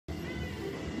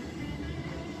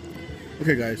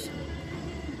Okay, guys,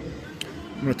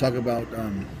 I'm going to talk about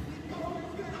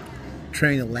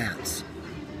training the lats,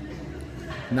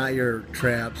 not your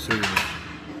traps or your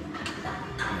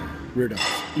rear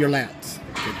delts. Your lats.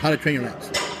 Okay, how to train your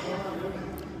lats.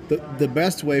 The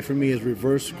best way for me is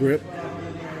reverse grip,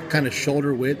 kind of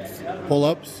shoulder width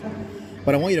pull-ups,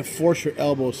 but I want you to force your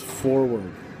elbows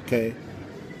forward. Okay,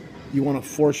 you want to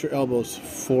force your elbows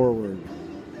forward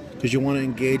because you want to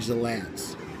engage the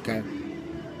lats. Okay.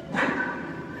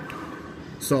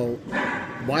 So,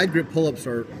 wide grip pull-ups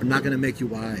are not going to make you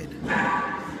wide.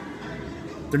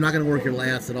 They're not going to work your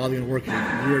lats at all. They're going to work your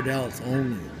rear delts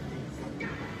only.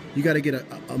 You got to get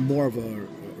a more of a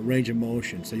range of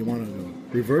motion. So you want to go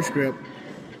reverse grip,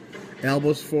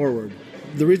 elbows forward.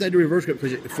 The reason I do reverse grip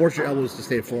is because it forces your elbows to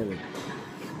stay forward.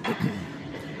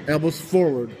 Elbows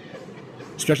forward,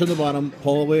 stretch on the bottom,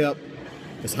 pull the way up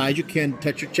as high as you can.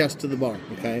 Touch your chest to the bar.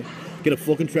 Okay, get a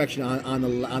full contraction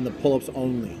on the pull-ups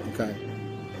only. Okay.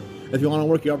 If you want to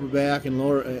work your upper back and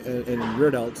lower and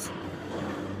rear delts,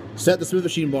 set the smooth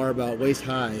machine bar about waist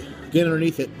high. Get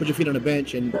underneath it, put your feet on a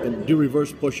bench, and do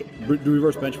reverse push, do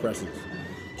reverse bench presses.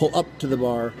 Pull up to the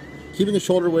bar, keeping the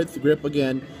shoulder width grip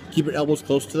again. Keep your elbows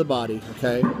close to the body.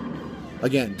 Okay.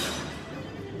 Again,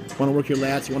 want to work your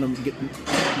lats. You want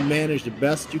to manage the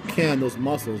best you can those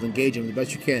muscles, engage them the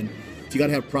best you can. So you got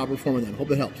to have proper form in that.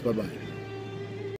 Hope it helps. Bye bye.